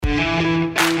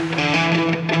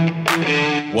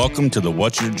Welcome to the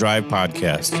What's Your Drive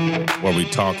podcast, where we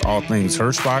talk all things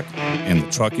Hirschbach and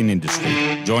the trucking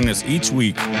industry. Join us each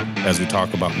week as we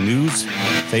talk about news,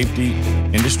 safety,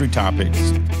 industry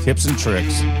topics, tips and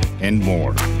tricks, and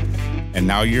more. And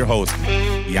now your host,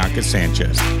 Bianca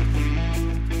Sanchez.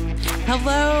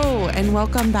 Hello, and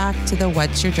welcome back to the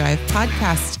What's Your Drive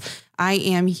podcast. I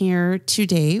am here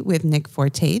today with Nick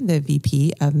Forte, the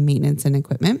VP of Maintenance and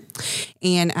Equipment.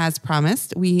 And as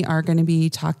promised, we are going to be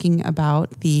talking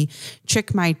about the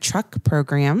Trick My Truck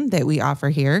program that we offer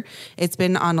here. It's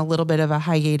been on a little bit of a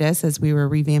hiatus as we were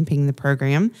revamping the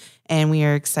program, and we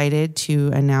are excited to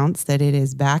announce that it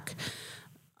is back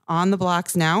on the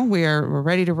blocks now. We're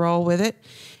ready to roll with it,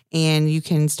 and you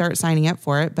can start signing up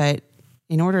for it. But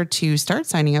in order to start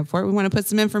signing up for it, we want to put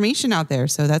some information out there.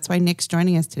 So that's why Nick's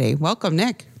joining us today. Welcome,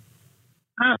 Nick.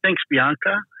 Thanks,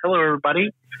 Bianca. Hello, everybody.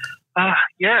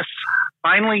 Yes,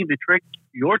 finally, the Trick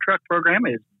Your Truck program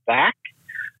is back.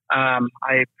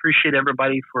 I appreciate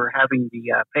everybody for having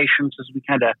the patience as we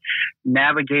kind of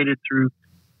navigated through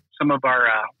some of our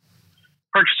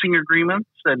purchasing agreements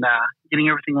and getting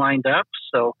everything lined up.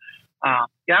 So,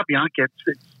 Bianca,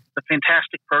 it's a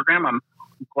fantastic program. I'm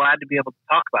glad to be able to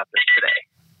talk about this today.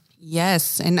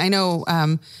 Yes. And I know,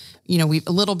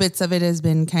 little bits of it has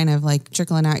been kind of like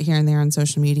trickling out here and there on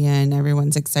social media, and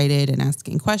everyone's excited and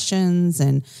asking questions.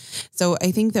 And so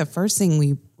I think the first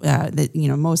thing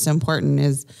most important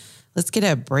is let's get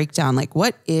a breakdown. Like,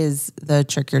 what is the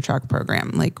Trick Your Truck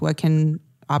program? Like, what can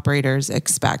operators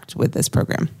expect with this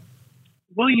program?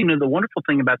 Well, the wonderful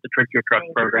thing about the Trick Your Truck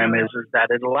program is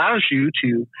that it allows you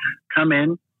to come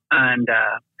in and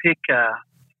pick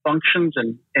functions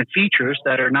and features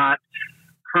that are not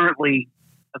currently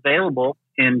available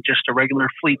in just a regular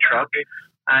fleet truck.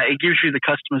 It gives you the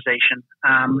customization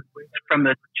from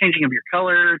the changing of your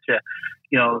color to,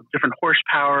 different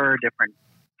horsepower, different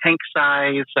tank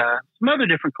size, some other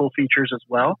different cool features as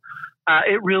well.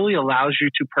 It really allows you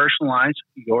to personalize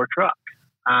your truck.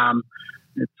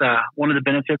 It's one of the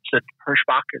benefits that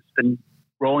Hirschbach has been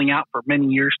rolling out for many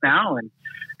years now, and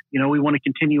we want to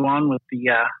continue on with the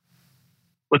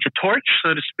torch,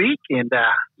 so to speak. And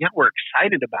we're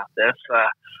excited about this.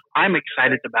 I'm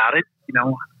excited about it.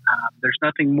 There's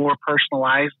nothing more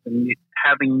personalized than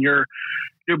having your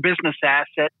business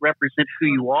asset represent who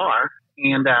you are.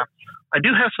 And I do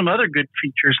have some other good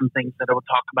features and things that I will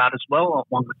talk about as well,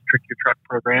 along with the Trick Your Truck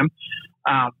program.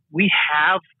 We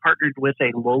have partnered with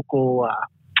a local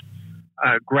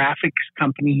graphics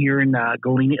company here in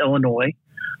Goleta, Illinois.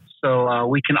 So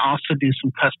we can also do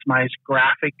some customized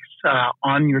graphics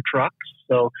on your trucks.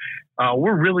 So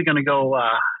we're really going to go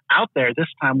out there this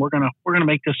time. We're gonna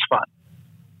make this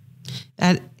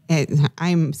fun.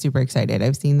 I'm super excited.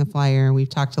 I've seen the flyer. We've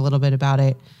talked a little bit about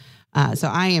it. So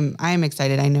I am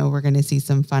excited. I know we're going to see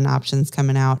some fun options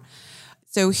coming out.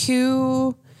 So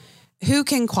who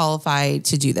can qualify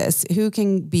to do this? Who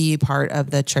can be part of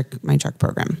the Trick My Truck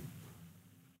program?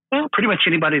 Well, pretty much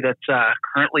anybody that's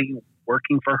currently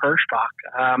working for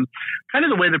Hirschbach. Kind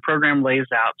of the way the program lays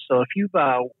out. So if you're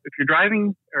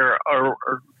driving or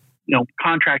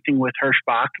contracting with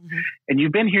Hirschbach, mm-hmm. and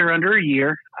you've been here under a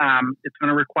year, it's going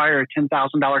to require a $10,000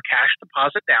 cash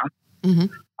deposit down. Mm-hmm.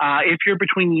 If you're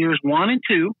between years 1 and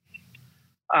 2,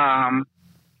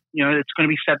 it's going to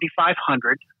be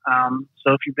 $7,500.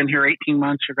 So if you've been here 18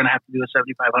 months, you're going to have to do a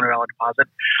 $7,500 deposit.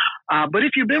 But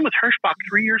if you've been with Hirschbach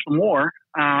 3 years or more,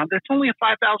 that's only a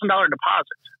 $5,000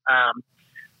 deposit,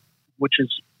 which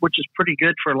is pretty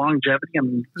good for longevity. I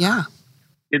mean,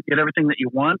 you get everything that you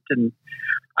want, and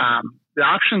the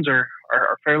options are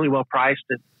fairly well priced.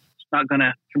 It's not going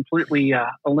to completely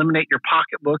eliminate your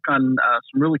pocketbook on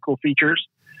some really cool features.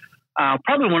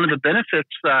 Probably one of the benefits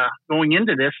going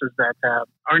into this is that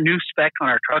our new spec on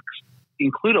our trucks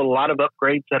include a lot of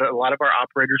upgrades that a lot of our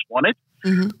operators wanted.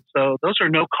 Mm-hmm. So those are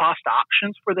no cost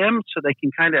options for them, so they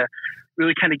can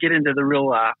really get into the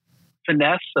real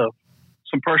finesse of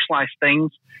some personalized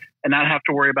things and not have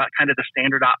to worry about kind of the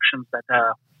standard options that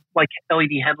like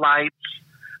LED headlights,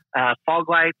 fog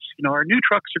lights. Our new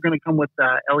trucks are going to come with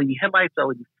LED headlights,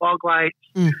 LED fog lights.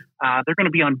 Mm. They're going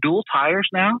to be on dual tires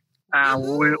now.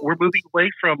 We're moving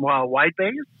away from wide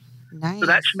bays. Nice. So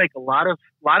that should make a lot of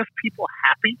people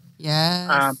happy.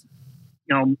 Yes.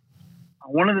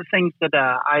 One of the things that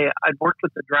I've worked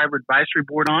with the driver advisory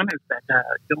board on is that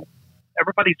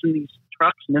everybody's in these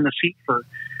trucks and in the seat for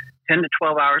 10 to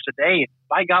 12 hours a day.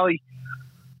 By golly,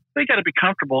 they got to be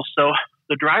comfortable. So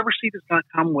the driver's seat is going to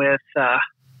come with the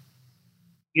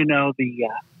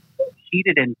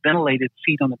heated and ventilated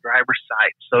seat on the driver's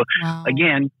side. So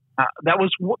again, that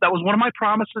was one of my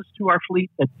promises to our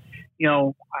fleet that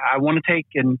I want to take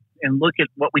and and look at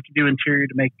what we can do interior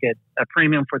to make it a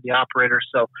premium for the operator.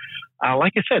 So,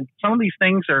 like I said, some of these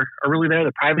things are really there.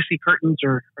 The privacy curtains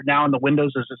are now in the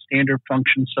windows as a standard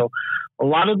function. So a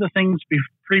lot of the things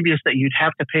previous that you'd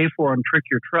have to pay for and trick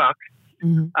your truck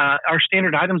are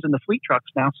standard items in the fleet trucks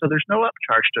now. So there's no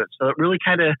upcharge to it. So it really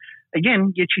kind of,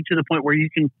 again, gets you to the point where you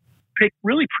can pick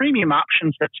really premium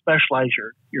options that specialize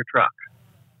your truck.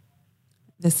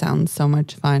 This sounds so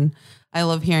much fun. I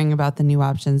love hearing about the new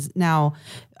options. Now,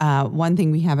 one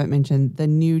thing we haven't mentioned, the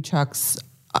new trucks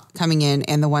coming in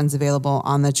and the ones available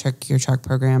on the Trick Your Truck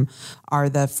program are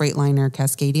the Freightliner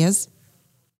Cascadias.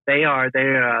 They are.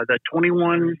 They're the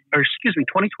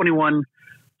 2021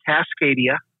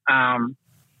 Cascadia.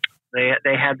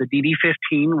 They have the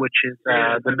DD15, which is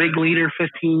the big liter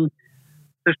 15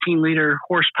 liter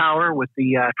horsepower with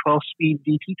the 12-speed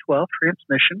DT12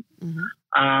 transmission.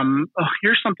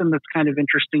 Here's something that's kind of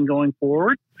interesting going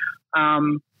forward.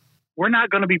 We're not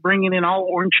going to be bringing in all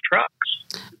orange trucks.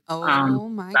 Oh,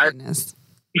 my goodness.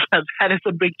 Yeah, that is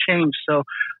a big change. So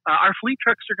our fleet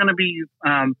trucks are going to be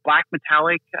black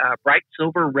metallic, bright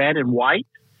silver, red, and white.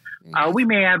 We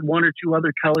may add one or two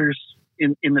other colors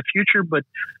in the future, but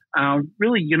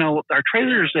really, our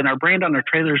trailers and our brand on our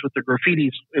trailers with the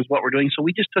graffitis is what we're doing. So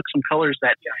we just took some colors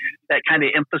that kind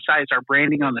of emphasize our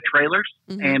branding on the trailers,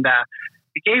 and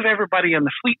it gave everybody on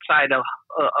the fleet side a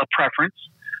preference.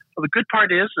 So the good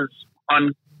part is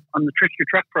on the Trick Your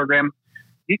Truck program,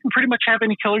 you can pretty much have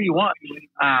any color you want.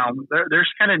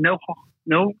 There's kind of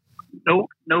no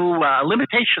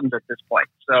limitations at this point.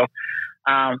 So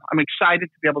I'm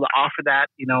excited to be able to offer that.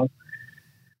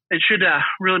 It should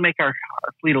really make our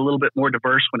fleet a little bit more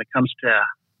diverse when it comes to,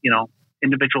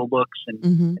 individual looks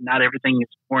and not everything is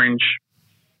orange.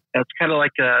 It's kind of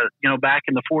like, back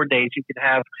in the Ford days, you could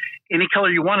have any color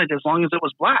you wanted as long as it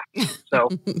was black. So,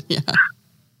 yeah.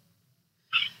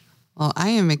 Well, I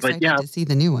am excited to see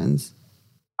the new ones.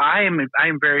 I am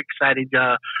very excited.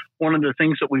 One of the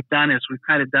things that we've done is we've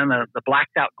kind of done the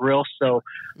blacked out grille. So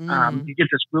you get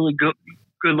this really good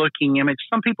looking image.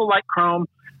 Some people like chrome.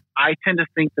 I tend to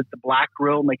think that the black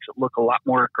grille makes it look a lot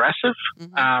more aggressive.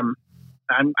 I'm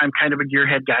kind of a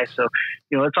gearhead guy, so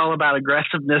it's all about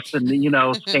aggressiveness and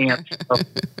stance. So,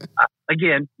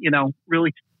 again,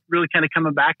 really kind of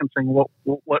coming back and saying what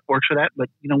works for that. But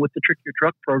with the Trick Your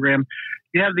Truck program,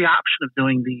 you have the option of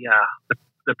doing the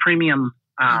premium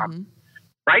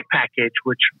bright package,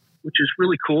 which is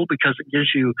really cool because it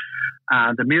gives you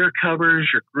the mirror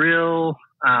covers, your grille,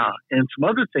 and some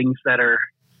other things that are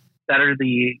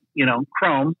the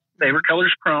chrome. Favorite color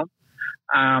is chrome,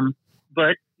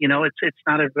 but it's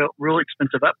not a real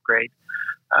expensive upgrade.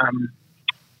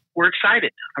 We're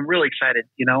excited. I'm really excited.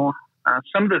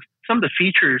 Some of the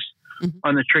features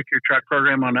on the Trick Your Truck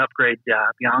program on upgrade,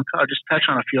 Bianca, I'll just touch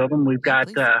on a few of them. We've got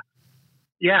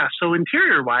so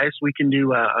interior wise, we can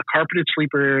do a carpeted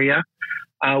sleeper area.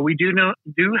 We do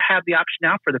have the option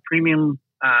now for the premium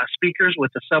speakers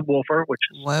with the subwoofer, which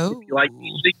is if you like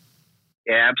music.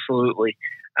 Yeah, absolutely.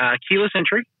 Keyless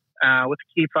entry with a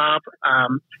key fob.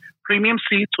 Premium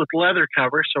seats with leather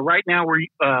cover. So right now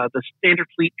the standard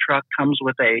fleet truck comes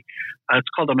with it's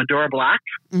called a Medora Black,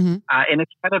 and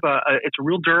it's kind of it's a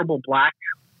real durable black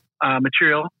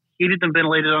material, heated and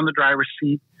ventilated on the driver's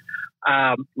seat.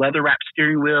 Leather wrapped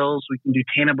steering wheels. We can do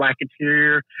tan and black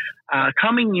interior.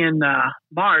 Coming in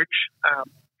March,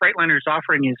 Freightliner is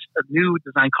offering is a new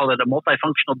design called a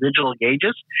multifunctional digital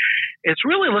gauges. It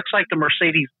really looks like the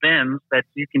Mercedes-Benz that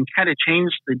you can kind of change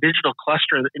the digital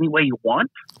cluster any way you want.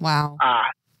 Wow.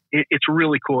 It's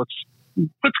really cool. It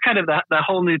puts kind of the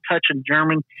whole new touch in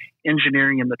German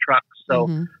engineering in the truck. So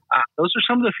those are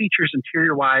some of the features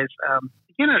interior-wise.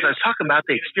 Again, as I was talking about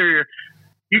the exterior,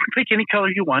 you can pick any color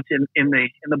you want in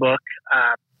the book.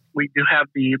 We do have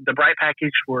the bright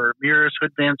package for mirrors,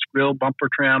 hood vents, grille, bumper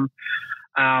trim.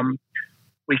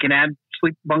 We can add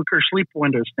sleep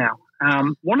windows now.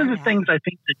 One of the things I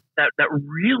think that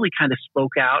really kind of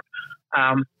spoke out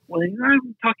when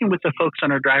I'm talking with the folks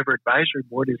on our driver advisory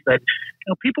board is that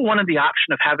people wanted the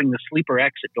option of having the sleeper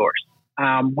exit doors.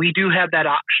 We do have that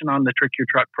option on the Trick Your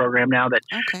Truck program now that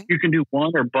you can do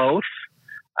one or both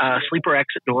sleeper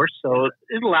exit doors. So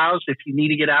it allows, if you need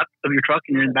to get out of your truck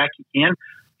and you're in the back, you can.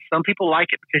 Some people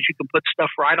like it because you can put stuff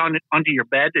right onto your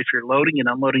bed if you're loading and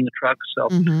unloading the truck. So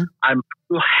I'm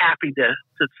real happy to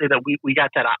say that we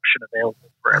got that option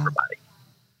available for everybody.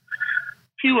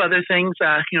 A few other things,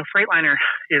 Freightliner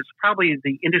is probably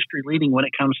the industry leading when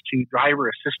it comes to driver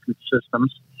assistance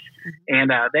systems.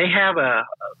 And they have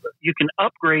you can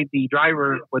upgrade the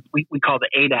driver, what we call the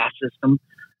ADAS system,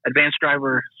 Advanced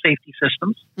Driver Safety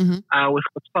Systems, with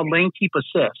what's called Lane Keep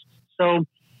Assist. So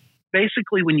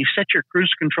basically when you set your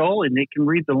cruise control and it can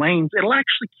read the lanes,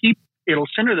 it'll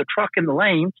center the truck in the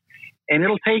lanes, and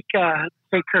it'll take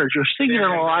curves. You're seeing it in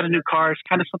a lot of new cars,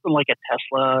 kind of something like a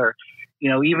Tesla, or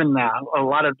even a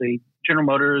lot of the General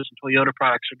Motors and Toyota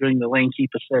products are doing the lane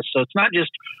keep assist. So it's not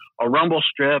just a rumble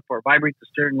strip or vibrate the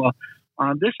steering wheel.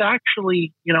 This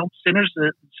actually, centers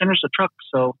the truck.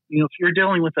 So, if you're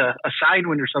dealing with a side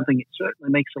wind or something, it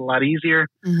certainly makes it a lot easier.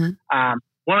 Mm-hmm.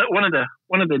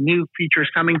 One of the new features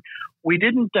coming, we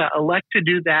didn't elect to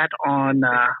do that on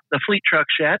the fleet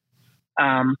trucks yet.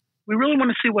 We really want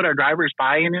to see what our drivers'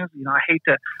 buy-in is. I hate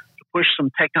to push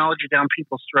some technology down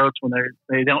people's throats when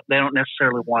they don't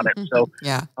necessarily want it. So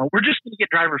we're just going to get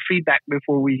driver feedback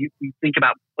before we think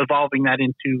about evolving that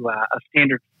into a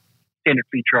standard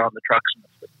feature on the trucks and the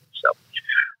fleet.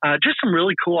 So just some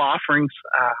really cool offerings.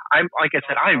 I'm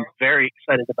very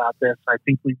excited about this. I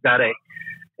think we've got a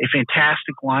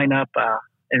fantastic lineup,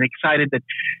 and excited that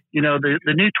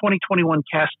the new 2021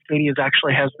 Cascadia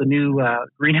actually has the new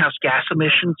greenhouse gas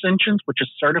emissions engines, which is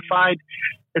certified.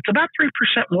 It's about 3%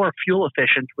 more fuel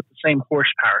efficient with the same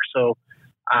horsepower. So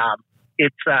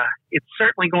it's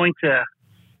certainly going to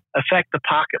affect the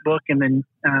pocketbook, and then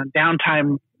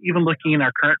downtime. Even looking in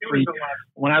our current fleet,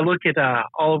 when I look at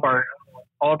all of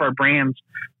our brands,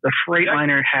 the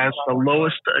Freightliner has the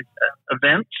lowest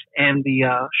events and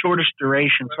the shortest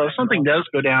duration. So if something does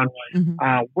go down,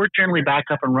 we're generally back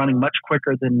up and running much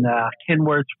quicker than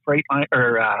Kenworth, Freightliner,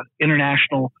 or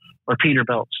International or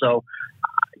Peterbilt. So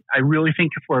I really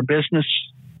think for a business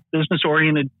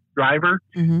oriented driver,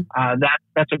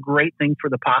 that's a great thing for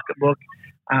the pocketbook.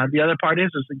 The other part is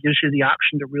it gives you the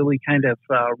option to really kind of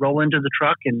roll into the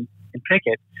truck and pick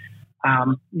it.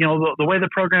 The way the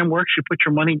program works, you put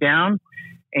your money down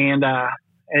and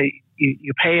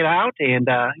you pay it out, and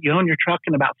you own your truck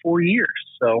in about 4 years.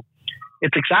 So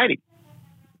it's exciting.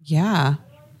 Yeah,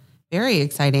 very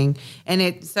exciting. And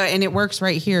it works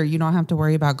right here. You don't have to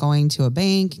worry about going to a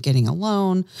bank, getting a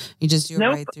loan. You just do it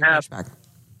right through Hirschbach.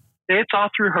 It's all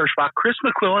through Hirschbach. Chris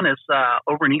McQuillan is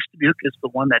over in East Dubuque, is the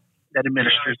one that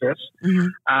administers this. Mm-hmm.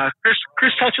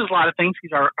 Chris touches a lot of things.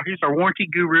 He's our warranty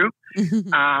guru.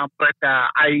 Mm-hmm. But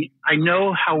I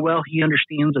know how well he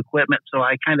understands equipment, so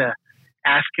I kind of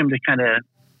ask him to kind of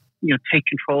take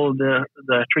control of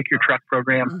the Trick Your Truck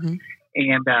program. Mm-hmm.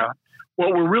 And what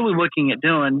we're really looking at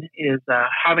doing is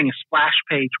having a splash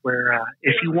page where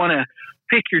if you want to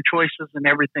pick your choices and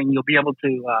everything, you'll be able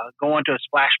to go onto a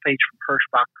splash page from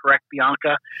Hirschbach, correct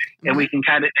Bianca, and we can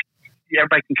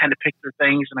everybody can kind of pick their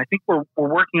things. And I think we're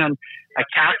working on a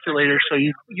calculator, so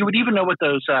you would even know what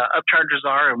those upcharges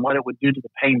are and what it would do to the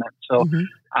payment. So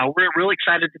we're really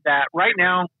excited to that. Right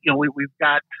now, we've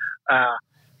got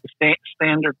the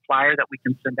standard flyer that we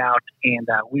can send out, and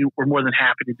we're more than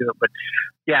happy to do it. But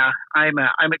yeah,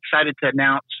 I'm excited to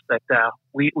announce that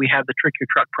we have the Trick Your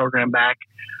Truck program back.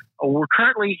 We're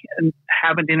currently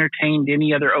haven't entertained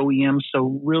any other OEMs,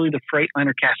 so really the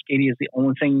Freightliner Cascadia is the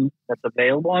only thing that's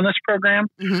available on this program.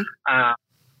 Mm-hmm.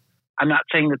 I'm not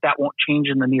saying that won't change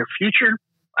in the near future,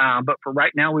 but for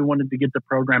right now, we wanted to get the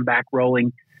program back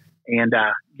rolling and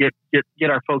get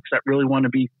our folks that really want to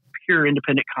be pure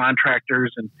independent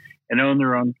contractors and own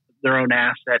their own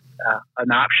asset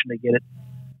an option to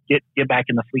get back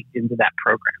in the fleet into that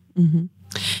program. Mm-hmm.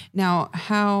 Now,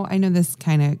 I know this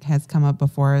kind of has come up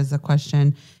before as a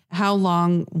question, how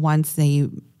long once they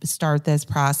start this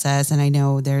process, and I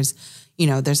know there's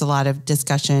a lot of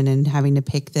discussion and having to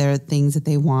pick their things that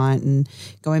they want and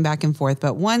going back and forth.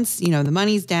 But once, the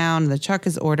money's down, the truck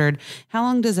is ordered, how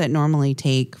long does it normally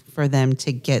take for them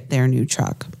to get their new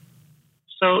truck?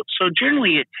 So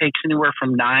generally it takes anywhere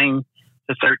from 9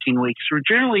 to 13 weeks. So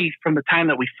generally from the time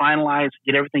that we finalize,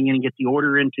 get everything in and get the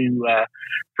order into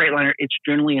Freightliner, it's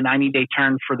generally a 90-day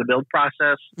turn for the build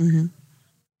process. Mm-hmm.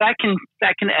 That can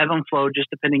ebb and flow just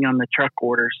depending on the truck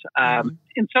orders.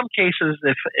 In some cases,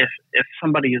 if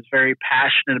somebody is very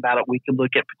passionate about it, we could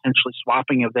look at potentially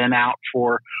swapping a VIN out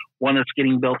for one that's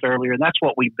getting built earlier. And that's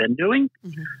what we've been doing.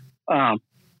 Mm-hmm.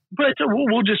 But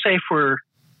we'll just say for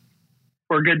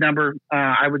a good number,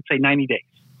 I would say 90 days.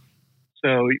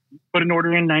 So put an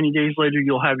order in, 90 days later,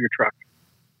 you'll have your truck.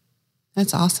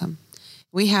 That's awesome.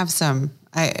 We have some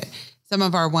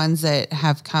of our ones that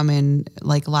have come in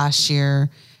like last year.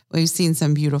 We've seen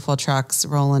some beautiful trucks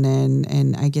rolling in,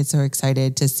 and I get so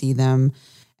excited to see them.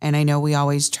 And I know we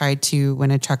always try to,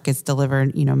 when a truck gets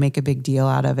delivered, make a big deal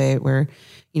out of it where,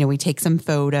 we take some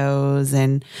photos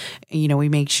and, we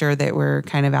make sure that we're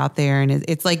kind of out there. And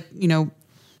it's like,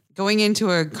 going into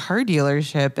a car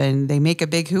dealership and they make a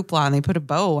big hoopla and they put a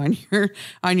bow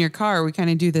on your car. We kind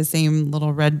of do the same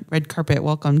little red carpet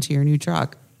welcome to your new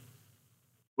truck.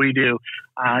 We do.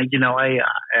 I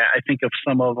think of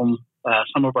some of them,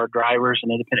 some of our drivers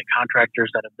and independent contractors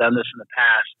that have done this in the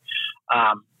past.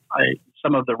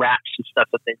 Some of the wraps and stuff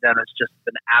that they've done has just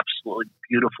been absolutely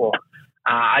beautiful.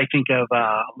 I think of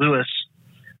Lewis.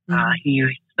 He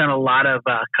done a lot of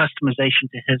customization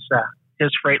to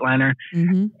his Freightliner,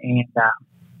 and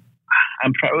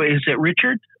is it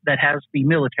Richard that has the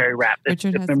military wrap?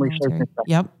 Richard has military.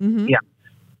 Yep. Mm-hmm. Yeah.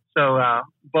 So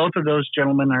both of those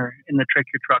gentlemen are in the Trick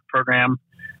Your Truck program.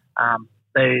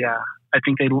 I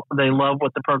think they love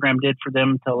what the program did for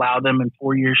them to allow them in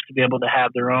 4 years to be able to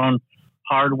have their own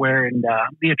hardware and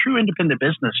be a true independent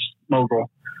business mogul.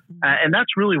 And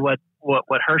that's really what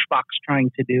Hirschbach's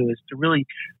trying to do, is to really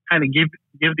kind of give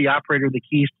the operator the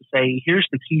keys to say, here's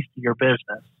the keys to your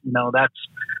business.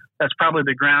 That's probably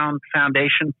the ground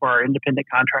foundation for our independent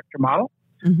contractor model.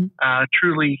 Mm-hmm.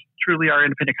 Truly, our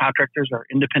independent contractors are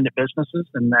independent businesses,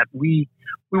 and that we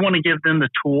want to give them the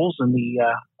tools and the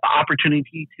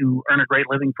opportunity to earn a great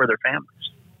living for their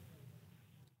families.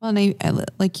 Well, and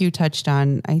like you touched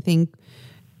on, I think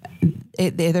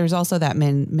there's also that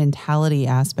mentality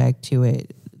aspect to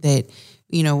it that,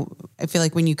 I feel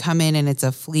like when you come in and it's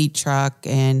a fleet truck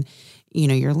and,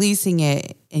 you're leasing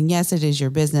it, and yes, it is your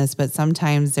business, but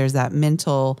sometimes there's that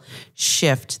mental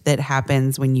shift that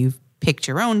happens when you've picked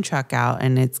your own truck out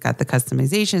and it's got the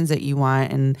customizations that you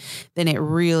want. And then it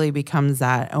really becomes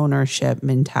that ownership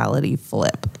mentality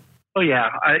flip. Oh yeah,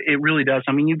 it really does.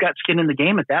 I mean, you've got skin in the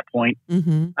game at that point.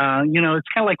 Mm-hmm. It's kind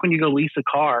of like when you go lease a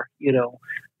car, you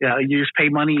just pay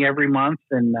money every month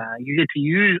and you get to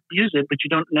use it, but you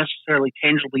don't necessarily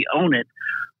tangibly own it.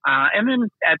 And then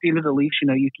at the end of the lease, you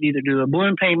can either do a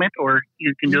balloon payment or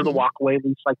you can do the walkaway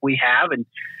lease like we have, and,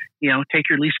 take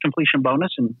your lease completion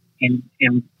bonus and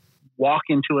walk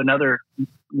into another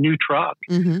new truck.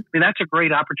 Mm-hmm. I mean, that's a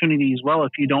great opportunity as well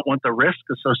if you don't want the risk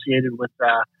associated with,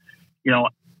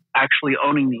 actually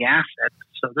owning the asset.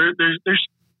 So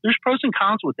there's pros and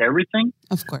cons with everything.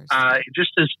 Of course. This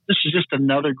is just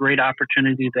another great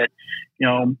opportunity that,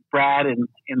 Brad and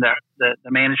the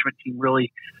management team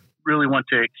really want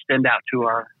to extend out to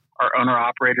our owner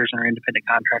operators and our independent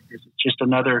contractors. It's just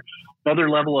another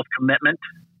level of commitment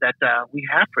that we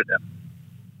have for them.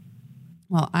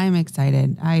 Well, I'm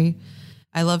excited. I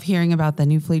love hearing about the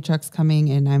new fleet trucks coming,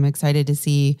 and I'm excited to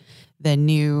see the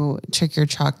new Trick Your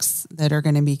Trucks that are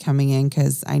going to be coming in,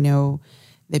 because I know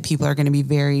that people are going to be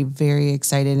very, very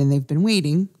excited, and they've been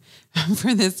waiting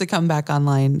for this to come back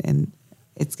online, and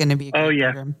it's going to be a great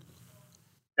program.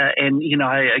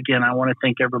 I want to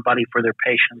thank everybody for their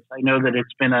patience. I know that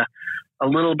it's been a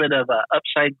little bit of an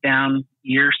upside down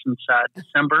year since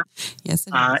December. Yes,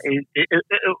 it is.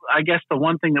 I guess the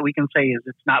one thing that we can say is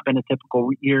it's not been a typical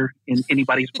year in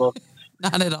anybody's book.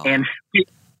 Not at all. And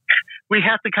we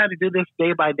have to kind of do this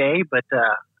day by day, but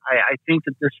I think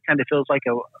that this kind of feels like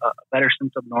a better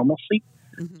sense of normalcy.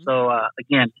 Mm-hmm. So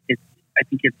again, I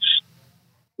think it's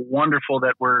wonderful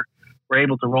that we're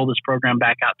able to roll this program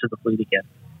back out to the fleet again.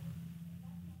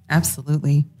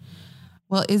 Absolutely.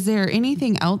 Well, is there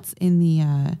anything else in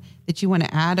the that you want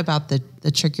to add about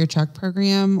the Trick Your Truck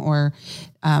program, or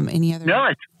any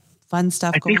other fun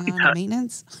stuff going on in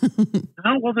maintenance?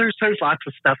 No, well, there's lots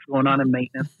of stuff going on in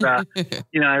maintenance. As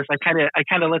I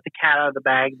kind of let the cat out of the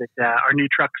bag that our new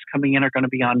trucks coming in are going to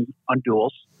be on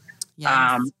duals.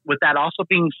 Yes. With that also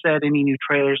being said, any new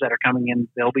trailers that are coming in,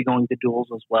 they'll be going to duals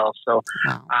as well. So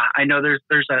I know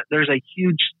there's a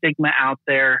huge stigma out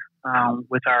there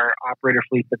with our operator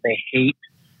fleet that they hate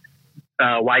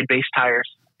wide base tires,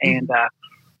 and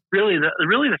really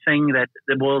the thing that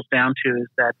boils down to is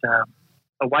that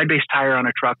a wide base tire on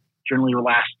a truck generally will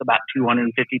last about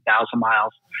 250,000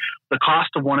 miles. The cost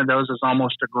of one of those is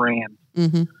almost $1,000.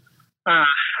 Mm-hmm.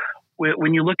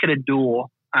 When you look at a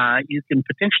dual, you can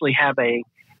potentially have a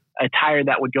tire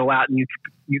that would go out and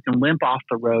you can limp off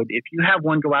the road. If you have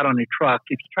one go out on your truck,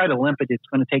 if you try to limp it, it's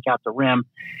going to take out the rim,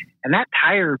 and that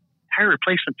tire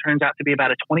replacement turns out to be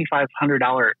about a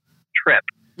 $2,500 trip,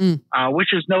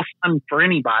 which is no fun for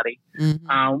anybody.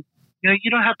 Mm-hmm.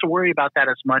 You don't have to worry about that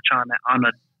as much on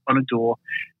a dual,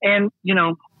 and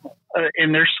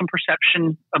and there's some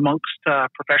perception amongst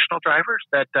professional drivers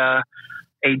that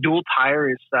a dual tire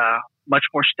is much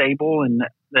more stable and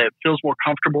that it feels more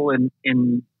comfortable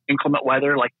in inclement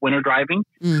weather like winter driving.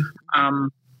 Mm-hmm.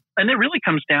 And it really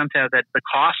comes down to that the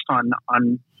cost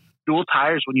on dual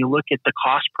tires, when you look at the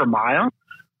cost per mile,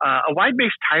 a wide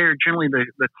base tire, generally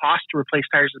the cost to replace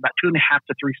tires is about 2.5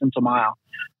 to 3 cents a mile.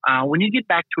 When you get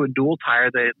back to a dual tire,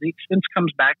 the expense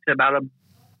comes back to about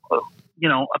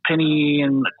a penny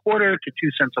and a quarter to 2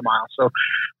 cents a mile. So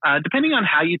depending on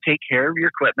how you take care of your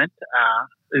equipment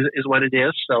is what it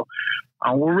is. So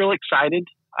we're really excited.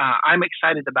 I'm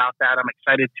excited about that. I'm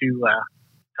excited to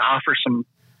offer some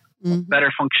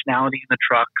better functionality in the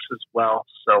trucks as well.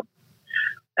 So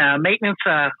maintenance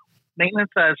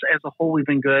as a whole, we've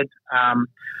been good.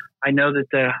 I know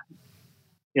that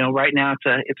right now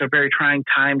it's a very trying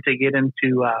time to get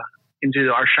into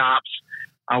our shops.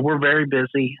 We're very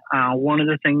busy. One of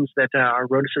the things that our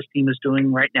RotoSys team is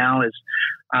doing right now is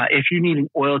if you need an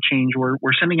oil change,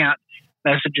 we're sending out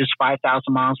messages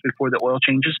 5,000 miles before the oil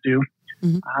change is due.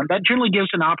 That generally gives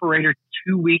an operator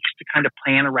 2 weeks to kind of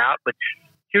plan a route. But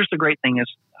here's the great thing is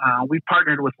we've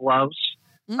partnered with Love's.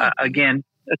 Again,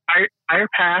 a tire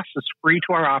pass is free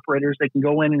to our operators. They can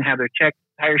go in and have their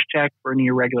tires checked for any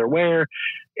irregular wear,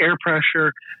 air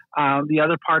pressure. The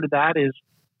other part of that is,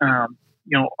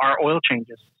 our oil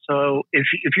changes. So if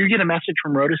you get a message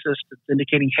from RotoSys that's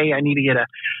indicating, hey, I need to get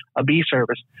a B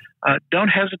service, don't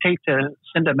hesitate to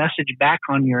send a message back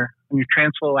on your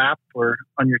TransFlow app or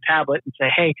on your tablet and say,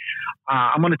 hey,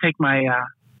 I'm going to take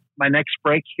my next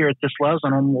break here at this Lowe's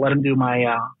and I'm going to let them do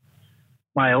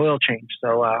my oil change.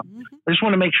 So I just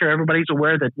want to make sure everybody's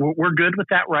aware that we're good with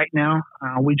that right now.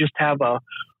 We just have a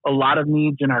lot of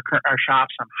needs in our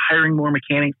shops. I'm hiring more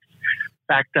mechanics.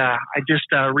 In fact, I just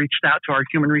reached out to our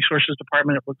human resources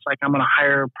department. It looks like I'm going to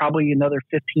hire probably another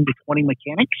 15 to 20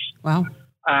 mechanics. Wow.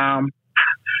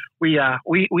 We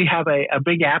have a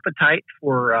big appetite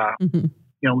for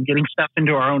getting stuff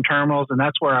into our own terminals, and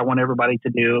that's where I want everybody to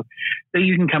do. So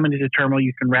you can come into the terminal,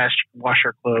 you can rest, you can wash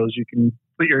your clothes, you can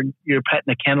put your pet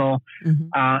in a kennel,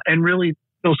 and really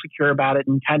feel secure about it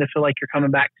and kind of feel like you're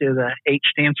coming back to the H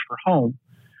stands for home.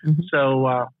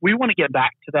 So we want to get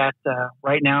back to that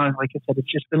right now. And like I said,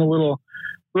 it's just been a little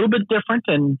bit different,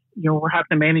 and we're having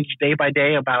to manage day by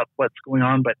day about what's going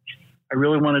on. But I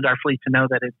really wanted our fleet to know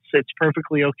that it's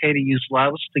perfectly okay to use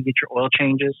Love's to get your oil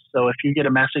changes. So if you get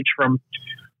a message from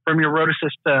your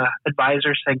RotoSys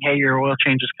advisor saying, hey, your oil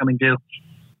change is coming due,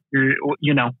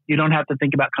 you don't have to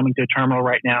think about coming to a terminal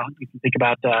right now. You can think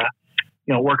about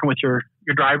working with your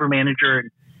driver manager,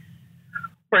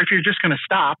 or if you're just going to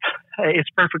stop, it's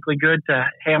perfectly good to,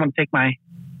 hey, I'm going to take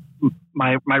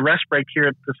my rest break here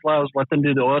at this Lowe's, let them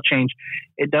do the oil change.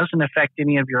 It doesn't affect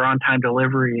any of your on-time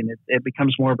delivery, and it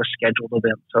becomes more of a schedule to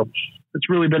them. So it's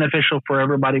really beneficial for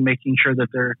everybody, making sure that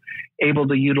they're able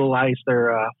to utilize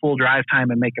their full drive time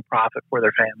and make a profit for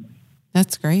their family.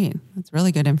 That's great. That's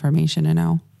really good information to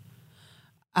know.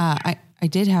 I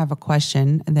did have a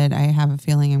question that I have a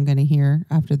feeling I'm going to hear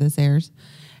after this airs.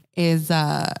 Is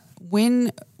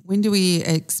when do we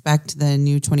expect the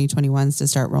new 2021s to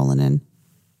start rolling in?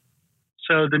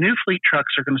 So the new fleet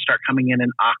trucks are going to start coming in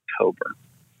October,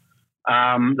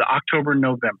 the October,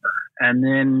 November, and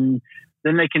then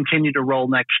they continue to roll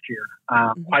next year.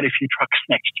 Quite a few trucks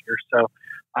next year. So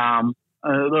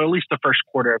at least the first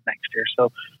quarter of next year.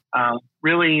 So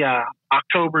really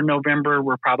October, November,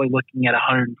 we're probably looking at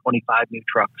 125 new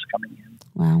trucks coming in.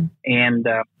 Wow. And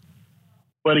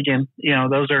but again,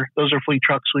 those are fleet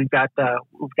trucks. We've got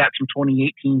some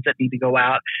 2018s that need to go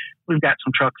out. We've got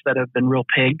some trucks that have been real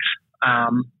pigs.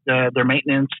 Their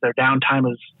maintenance, their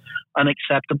downtime is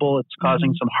unacceptable. It's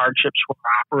causing some hardships for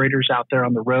operators out there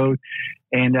on the road.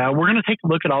 And we're going to take a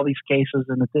look at all these cases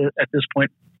and at this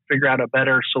point figure out a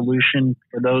better solution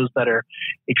for those that are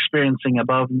experiencing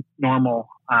above normal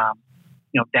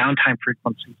downtime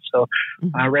frequency. So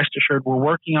rest assured, we're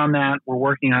working on that. We're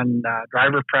working on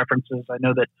driver preferences. I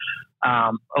know that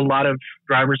a lot of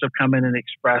drivers have come in and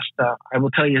expressed, I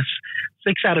will tell you,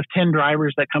 6 out of 10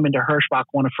 drivers that come into Hirschbach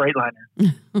want a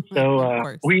Freightliner.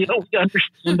 So we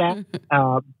understand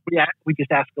that. We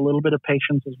just ask a little bit of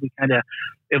patience as we kind of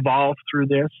evolve through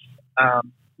this.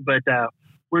 But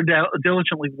we're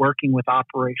diligently working with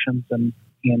operations and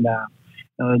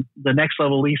the Next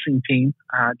Level Leasing team,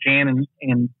 Jan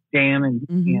and Dan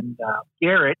and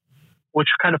Garrett, which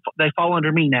they fall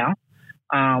under me now.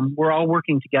 We're all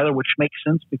working together, which makes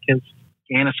sense because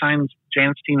Jan's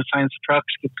team assigns the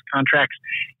trucks, gets the contracts.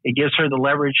 It gives her the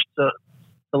leverage to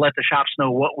let the shops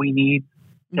know what we need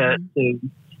to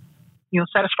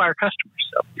satisfy our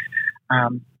customers.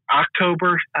 So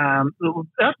October. The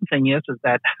other thing is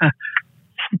that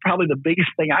probably the biggest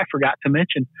thing I forgot to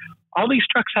mention. All these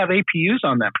trucks have APUs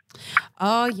on them.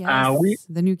 Oh, yes.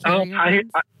 The new carrier.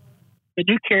 The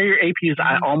new carrier APUs,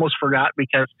 I almost forgot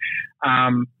because,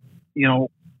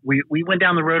 we went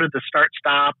down the road of the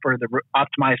start-stop or the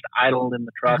optimized idle in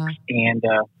the trucks. And,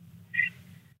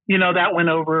 that went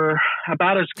over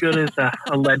about as good as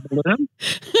a lead balloon.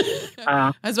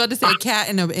 I was about to say a cat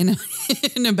in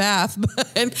a bath,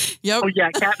 but yep. Oh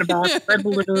yeah, cat in a bath, lead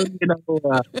balloon.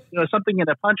 Something in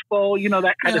a punch bowl.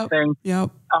 That kind of thing.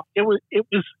 Yep. It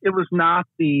was not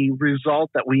the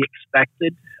result that we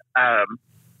expected.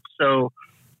 So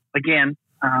again,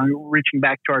 reaching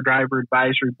back to our driver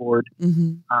advisory board,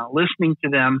 listening to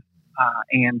them,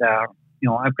 and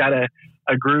I've got a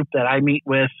group that I meet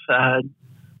with.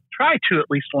 Try to at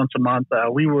least once a month.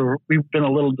 We've been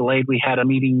a little delayed. We had a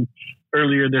meeting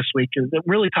earlier this week that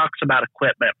really talks about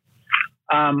equipment.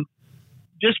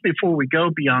 Just before we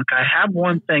go, Bianca, I have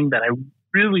one thing that I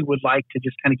really would like to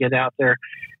just kind of get out there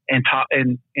and talk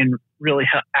and really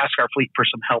ask our fleet for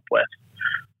some help with.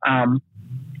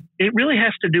 It really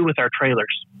has to do with our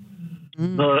trailers.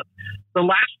 The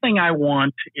last thing I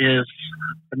want is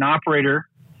an operator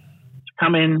to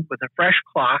come in with a fresh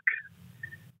clock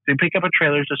to pick up a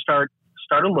trailer to start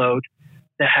a load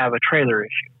to have a trailer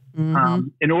issue.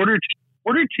 In order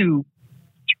to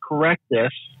correct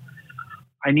this,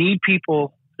 I need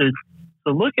people to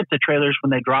look at the trailers when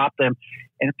they drop them.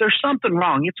 And if there's something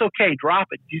wrong, it's okay, drop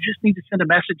it. You just need to send a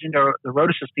message into the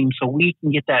Rhodesys team so we can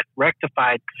get that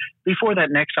rectified before that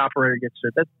next operator gets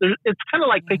it. It's kind of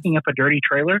like picking up a dirty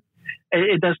trailer.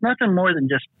 It does nothing more than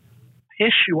just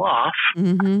piss you off.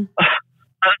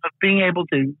 Being able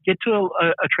to get to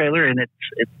a trailer and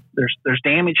there's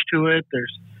damage to it,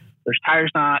 there's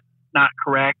tires not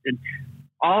correct, and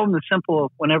all in the simple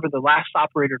of whenever the last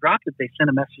operator dropped it, they sent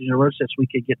a message to Rhodesys we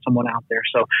could get someone out there.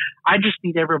 So I just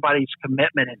need everybody's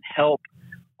commitment and help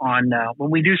on when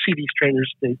we do see these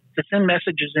trailers to send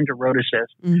messages into Rhodesys.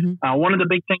 One of the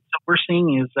big things that we're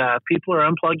seeing is people are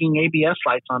unplugging ABS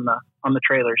lights on the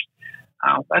trailers.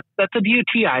 That's a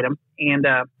DOT item, and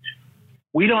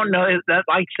we don't know if that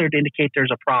light's there to indicate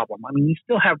there's a problem. I mean, you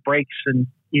still have brakes and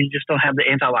you just don't have the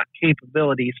anti-lock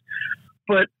capabilities,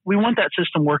 but we want that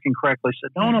system working correctly. So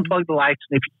don't unplug the lights.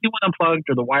 And if you see one unplugged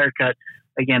or the wire cut,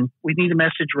 again, we need to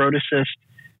message Rhodesys,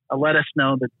 let us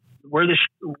know that where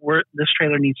this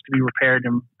trailer needs to be repaired.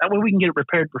 And that way we can get it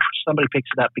repaired before somebody picks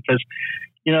it up, because,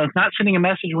 it's not sending a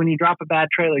message when you drop a bad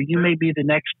trailer. You may be the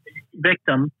next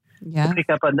victim to pick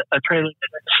up a trailer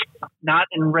that's not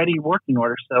in ready working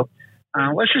order. So,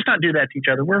 let's just not do that to each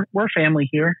other. We're family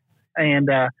here, and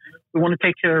we want to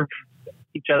take care of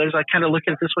each other. I kind of look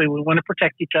at it this way: we want to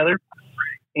protect each other,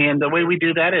 and the way we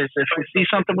do that is if we see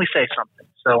something, we say something.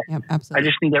 So I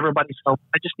just need everybody's help.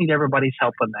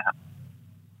 On that.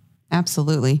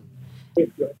 Absolutely.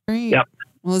 Great. Yep.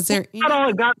 Well, is there? Not all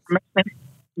I got.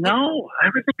 No,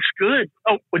 everything's good.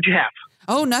 Oh, what'd you have?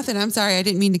 Oh, nothing. I'm sorry. I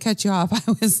didn't mean to cut you off. I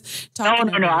was talking.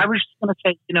 No. I was just going to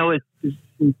say,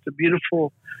 it's a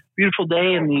beautiful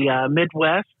day in the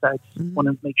Midwest. I just want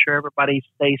to make sure everybody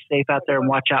stays safe out there and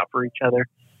watch out for each other.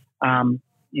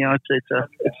 It's a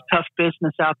tough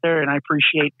business out there, and I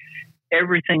appreciate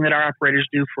everything that our operators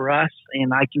do for us.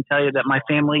 And I can tell you that my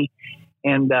family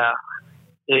and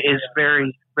is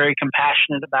very, very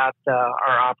compassionate about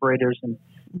our operators and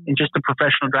just the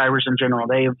professional drivers in general.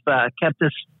 They have kept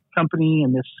this company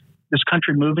and this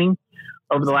country moving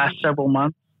over the last several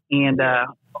months, and I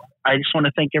just want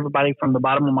to thank everybody from the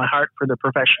bottom of my heart for their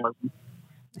professionalism.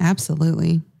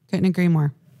 Absolutely. Couldn't agree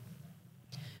more.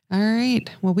 All right.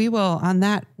 Well, we will, on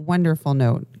that wonderful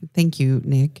note, thank you,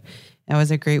 Nick. That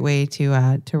was a great way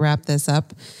to wrap this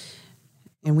up.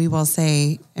 And we will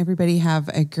say, everybody have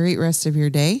a great rest of your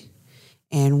day,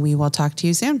 and we will talk to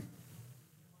you soon.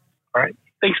 All right.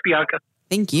 Thanks, Bianca.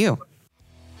 Thank you.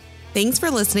 Thanks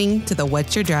for listening to the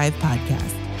What's Your Drive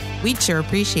podcast. We'd sure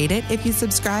appreciate it if you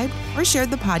subscribed or shared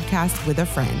the podcast with a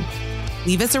friend.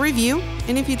 Leave us a review,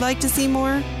 and if you'd like to see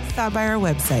more, stop by our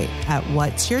website at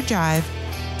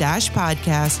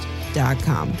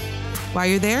whatsyourdrive-podcast.com. While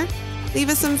you're there, leave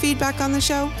us some feedback on the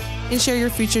show and share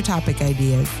your future topic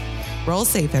ideas. Roll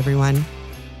safe, everyone.